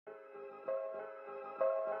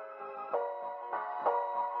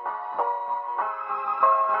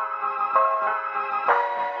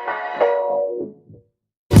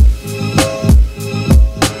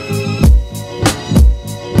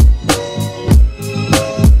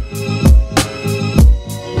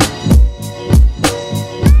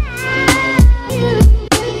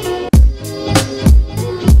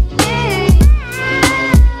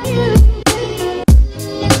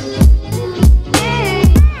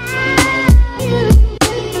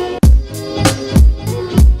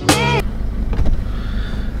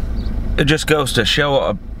It just goes to show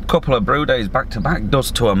what a couple of brew days back to back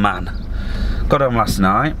does to a man. Got home last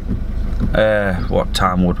night. What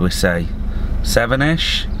time would we say?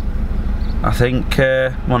 7ish, I think.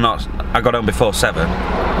 Well, not. I got home before 7,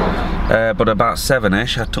 but about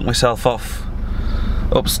 7ish, I took myself off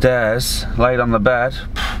upstairs, laid on the bed,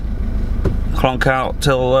 clonk out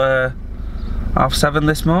till 7:30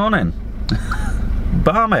 this morning.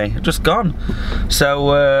 Barmy, just gone.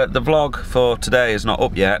 So the vlog for today is not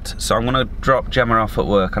up yet, so I'm going to drop Gemma off at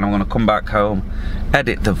work and I'm going to come back home,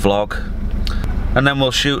 edit the vlog, and then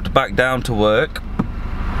we'll shoot back down to work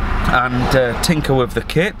and tinker with the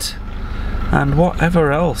kit and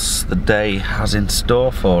whatever else the day has in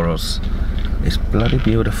store for us. It's bloody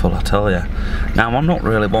beautiful, I tell you. Now, I'm not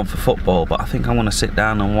really one for football, but I think I'm going to sit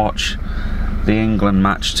down and watch the England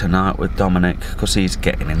match tonight with Dominic, because he's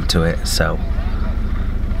getting into it, so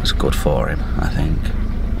it's good for him, I think.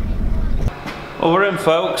 Well, we're in,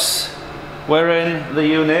 folks. We're in the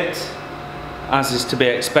unit, as is to be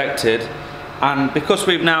expected, and because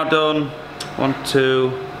we've now done 1,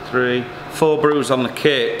 2, 3, 4 brews on the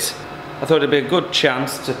kit, I thought it'd be a good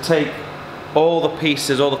chance to take all the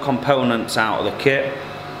pieces, all the components out of the kit,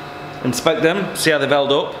 inspect them, see how they've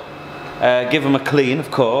held up, give them a clean, of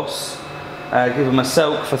course, give them a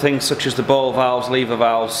soak for things such as the ball valves, lever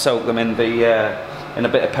valves, soak them in a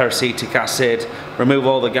bit of peracetic acid, remove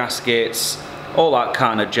all the gaskets, all that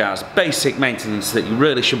kind of jazz. Basic maintenance that you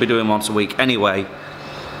really should be doing once a week anyway.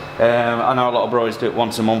 I know a lot of brewers do it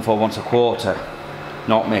once a month or once a quarter.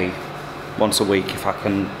 Not me. Once a week if I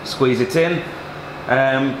can squeeze it in.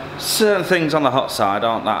 Certain things on the hot side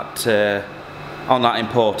aren't that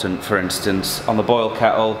important. For instance, on the boil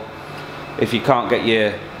kettle, if you can't get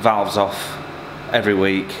your valves off every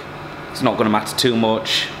week, it's not going to matter too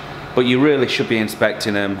much, but you really should be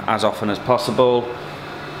inspecting them as often as possible.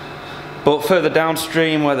 But further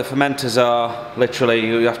downstream, where the fermenters are, literally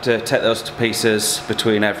you have to take those to pieces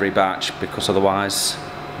between every batch, because otherwise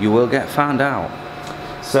you will get found out.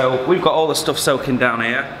 So we've got all the stuff soaking down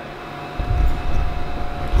here.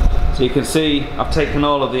 So you can see I've taken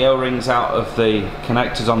all of the O-rings out of the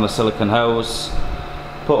connectors on the silicone hose,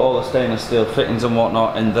 put all the stainless steel fittings and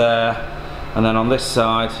whatnot in there, and then on this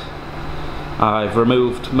side I've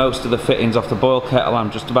removed most of the fittings off the boil kettle.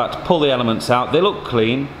 I'm just about to pull the elements out. They look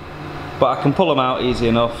clean, but I can pull them out easy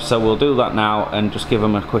enough, so we'll do that now and just give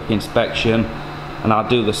them a quick inspection, and I'll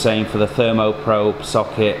do the same for the thermoprobe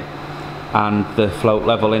socket and the float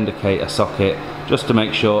level indicator socket, just to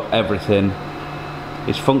make sure everything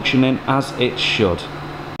is functioning as it should.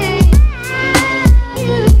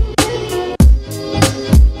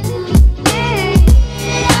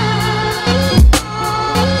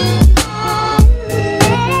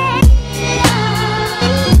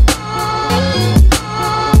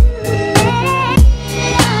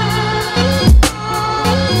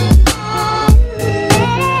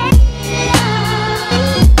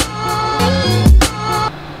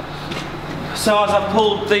 So as I've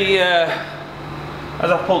pulled the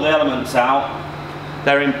elements out,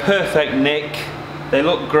 they're in perfect nick, they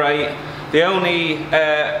look great. The only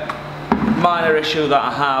minor issue that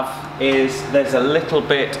I have is there's a little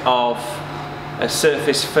bit of a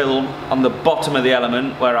surface film on the bottom of the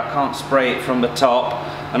element where I can't spray it from the top,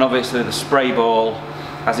 and obviously the spray ball,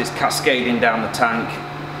 as it's cascading down the tank,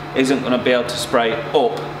 isn't going to be able to spray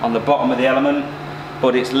up on the bottom of the element.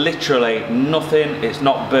 But it's literally nothing, it's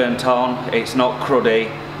not burnt on, it's not cruddy.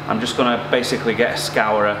 I'm just going to basically get a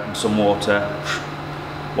scourer and some water,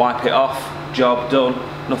 wipe it off, job done,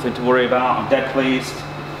 nothing to worry about. I'm dead pleased.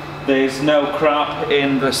 There's no crap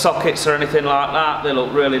in the sockets or anything like that, they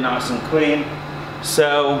look really nice and clean.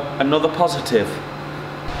 So, another positive.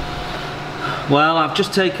 Well, I've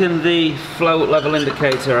just taken the float level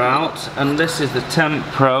indicator out, and this is the temp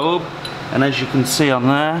probe, and as you can see on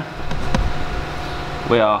there,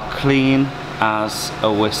 we are clean as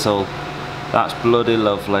a whistle. That's bloody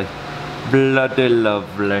lovely. Bloody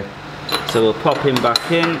lovely. So we'll pop him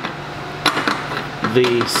back in.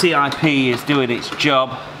 The CIP is doing its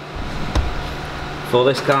job for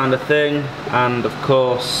this kind of thing, and of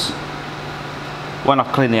course when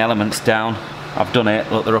I've cleaned the elements down, I've done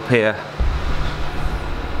it, look, they're up here.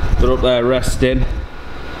 They're up there resting.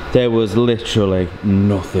 There was literally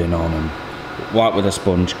nothing on them. White with a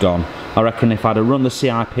sponge, gone. I reckon if I'd have run the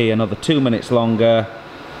CIP another 2 minutes longer,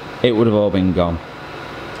 it would have all been gone.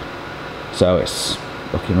 So it's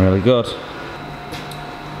looking really good.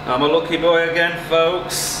 I'm a lucky boy again,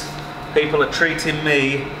 folks. People are treating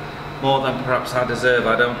me more than perhaps I deserve,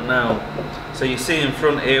 I don't know. So you see in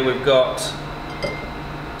front here we've got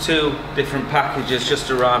 2 different packages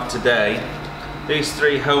just arrived today. These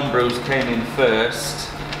 3 home brews came in first.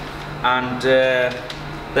 and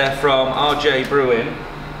they're from RJ Brewing.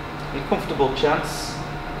 Any comfortable chance?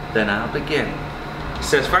 Then I'll begin. He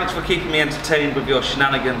says, thanks for keeping me entertained with your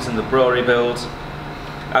shenanigans in the brewery build.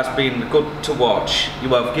 Has been good to watch. You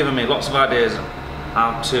have given me lots of ideas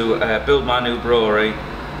how to build my new brewery,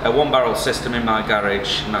 a one-barrel system in my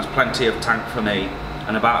garage, and that's plenty of tank for me,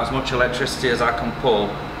 and about as much electricity as I can pull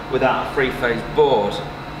without a three-phase board.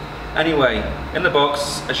 Anyway, in the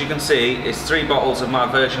box, as you can see, is 3 bottles of my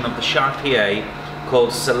version of the Shy PA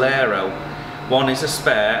called Solero. One is a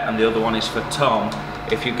spare and the other one is for Tom,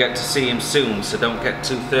 if you get to see him soon, so don't get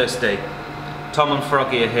too thirsty. Tom and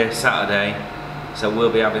Froggy are here Saturday, so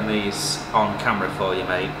we'll be having these on camera for you,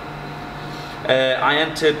 mate. I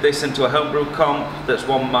entered this into a homebrew comp that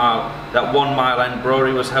 1 Mile End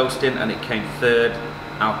Brewery was hosting, and it came 3rd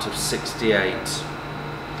out of 68.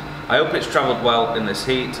 I hope it's travelled well in this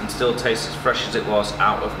heat and still tastes as fresh as it was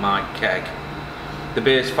out of my keg. The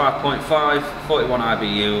beer is 5.5, 41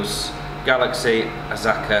 IBUs, Galaxy,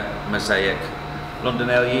 Azaka, Mosaic, London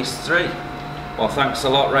Ale Yeast 3. Well, thanks a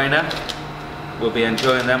lot, Rainer. We'll be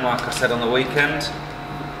enjoying them, like I said, on the weekend.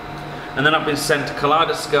 And then I've been sent a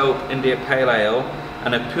Kaleidoscope India Pale Ale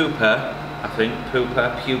and a Pupa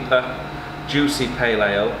Juicy Pale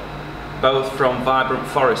Ale, both from Vibrant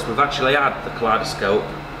Forest. We've actually had the Kaleidoscope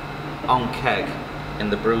on keg in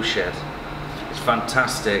the brew shed. It's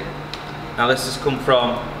fantastic. Now this has come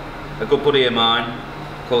from a good buddy of mine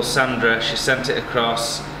called Sandra. She sent it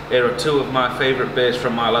across. Here are 2 of my favourite beers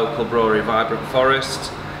from my local brewery, Vibrant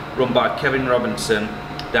Forest, run by Kevin Robinson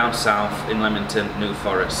down south in Leamington, New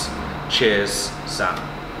Forest. Cheers, Sam.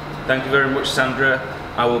 Thank you very much, Sandra.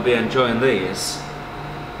 I will be enjoying these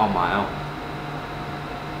on my own.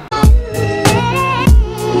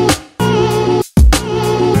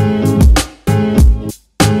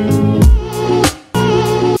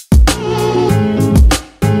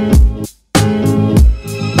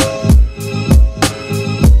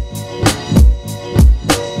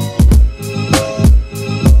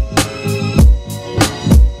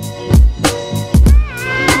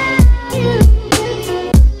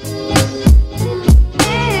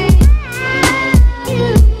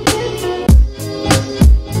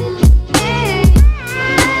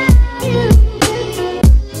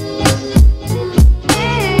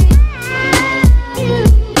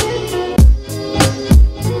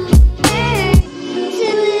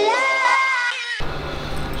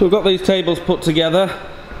 So we've got these tables put together.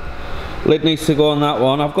 Lid needs to go on that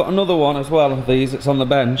one. I've got another one as well of these, it's on the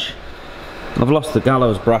bench. I've lost the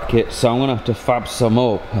gallows bracket, so I'm going to have to fab some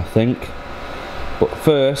up, I think. But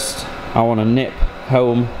first, I want to nip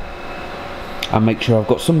home and make sure I've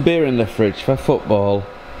got some beer in the fridge for football,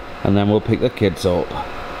 and then we'll pick the kids up.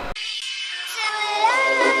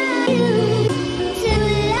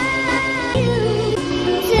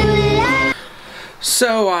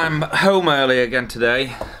 So I'm home early again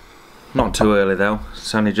today. Not too early though,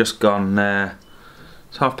 it's only just gone,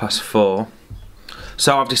 it's 4:30.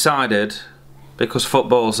 So I've decided, because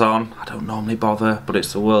football's on, I don't normally bother, but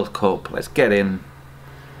it's the World Cup, let's get in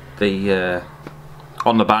the,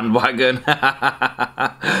 on the bandwagon.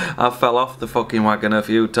 I fell off the fucking wagon a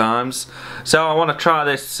few times. So I want to try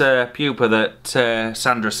this Pupa that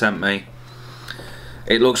Sandra sent me.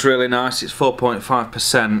 It looks really nice, it's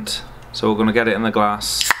 4.5%. So we're going to get it in the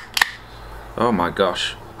glass. Oh my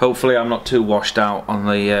gosh. Hopefully I'm not too washed out on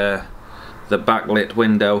the backlit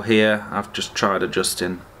window here. I've just tried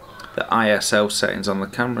adjusting the ISO settings on the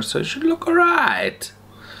camera, so it should look alright.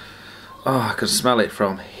 Oh, I can smell it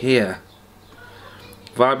from here.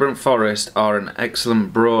 Vibrant Forest are an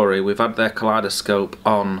excellent brewery. We've had their Kaleidoscope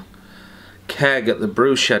on keg at the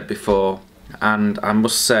brew shed before, and I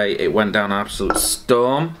must say it went down an absolute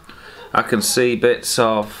storm. I can see bits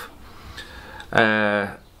of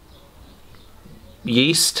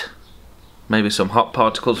yeast, maybe some hot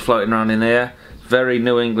particles floating around in here. Very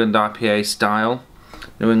New England IPA style,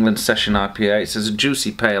 New England Session IPA. It says a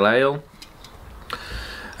juicy pale ale.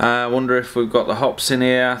 I wonder if we've got the hops in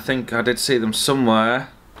here. I think I did see them somewhere.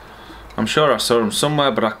 I'm sure I saw them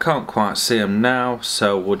somewhere, but I can't quite see them now,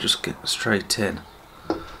 so we'll just get straight in.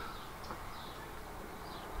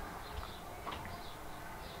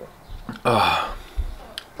 Oh,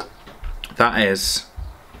 that is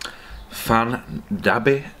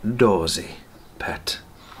Fan-Dabi-Dorsey, pet.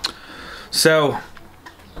 So,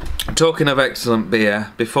 talking of excellent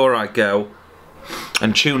beer, before I go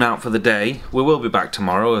and tune out for the day, we will be back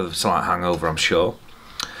tomorrow with a slight hangover, I'm sure.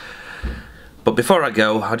 But before I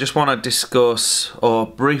go, I just want to discuss or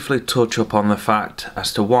briefly touch upon the fact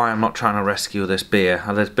as to why I'm not trying to rescue this beer.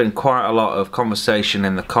 There's been quite a lot of conversation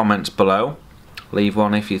in the comments below leave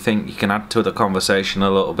one if you think you can add to the conversation a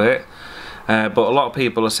little bit. But a lot of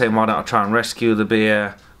people are saying, why don't I try and rescue the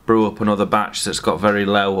beer, brew up another batch that's got very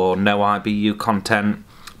low or no IBU content,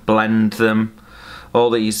 blend them, all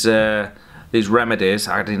these remedies,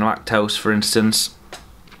 adding lactose for instance,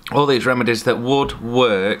 all these remedies that would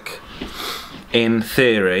work in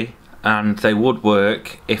theory, and they would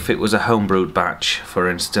work if it was a homebrewed batch, for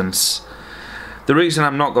instance. The reason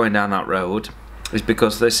I'm not going down that road is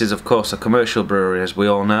because this is of course a commercial brewery, as we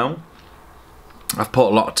all know. I've put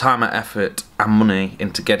a lot of time and effort and money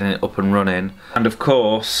into getting it up and running, and of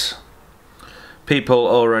course people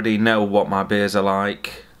already know what my beers are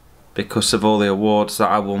like because of all the awards that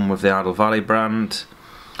I won with the Idle Valley brand.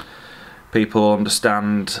 People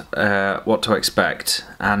understand what to expect,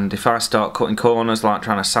 and if I start cutting corners like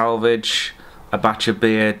trying to salvage a batch of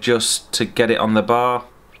beer just to get it on the bar,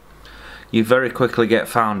 you very quickly get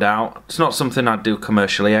found out. It's not something I'd do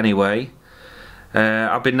commercially anyway.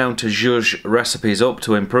 I've been known to zhuzh recipes up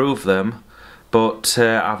to improve them, but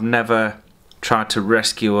I've never tried to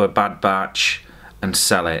rescue a bad batch and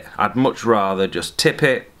sell it. I'd much rather just tip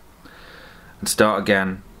it and start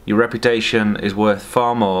again. Your reputation is worth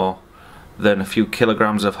far more than a few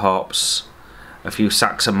kilograms of hops, a few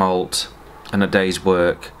sacks of malt and a day's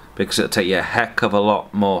work, because it'll take you a heck of a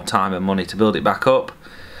lot more time and money to build it back up.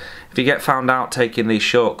 If you get found out taking these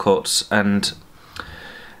shortcuts, and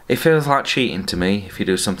it feels like cheating to me if you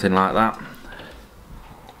do something like that.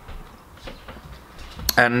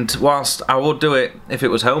 And whilst I would do it if it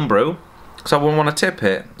was homebrew, because I wouldn't want to tip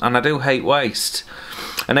it, and I do hate waste,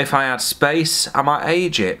 and if I had space I might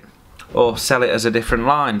age it or sell it as a different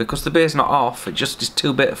line, because the beer's not off, it just is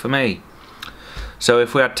too bitter for me. So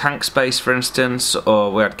if we had tank space for instance,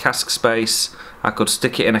 or we had cask space, I could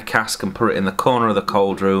stick it in a cask and put it in the corner of the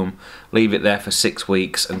cold room, leave it there for 6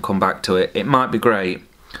 weeks and come back to it. It might be great,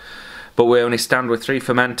 but we only stand with 3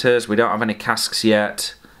 fermenters, we don't have any casks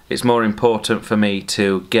yet. It's more important for me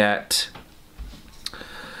to get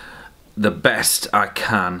the best I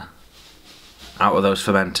can out of those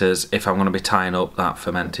fermenters if I'm going to be tying up that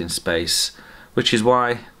fermenting space, which is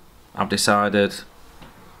why I've decided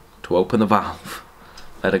to open the valve,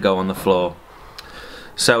 let it go on the floor.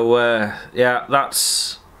 So yeah,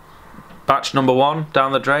 that's batch number 1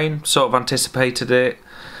 down the drain. Sort of anticipated it.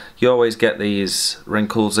 You always get these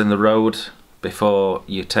wrinkles in the road before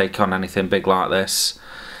you take on anything big like this.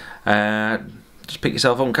 Just pick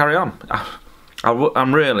yourself up and carry on.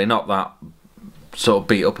 I'm really not that sort of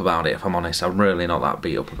beat up about it, if I'm honest. I'm really not that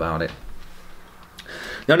beat up about it.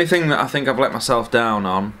 The only thing that I think I've let myself down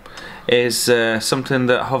on is something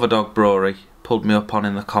that Hoverdog Brewery pulled me up on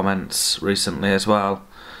in the comments recently as well,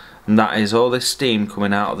 and that is all this steam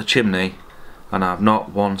coming out of the chimney and I've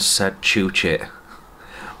not once said chooch it.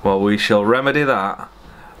 Well, we shall remedy that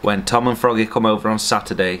when Tom and Froggy come over on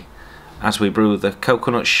Saturday as we brew the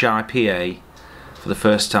Coconut Shy PA for the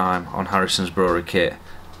first time on Harrison's Brewery kit.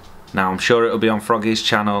 Now I'm sure it'll be on Froggy's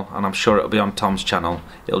channel, and I'm sure it'll be on Tom's channel.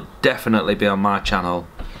 It'll definitely be on my channel,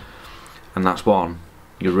 and that's one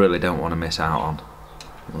you really don't want to miss out on.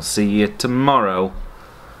 We'll see you tomorrow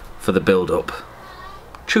for the build up.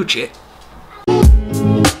 Chooch it.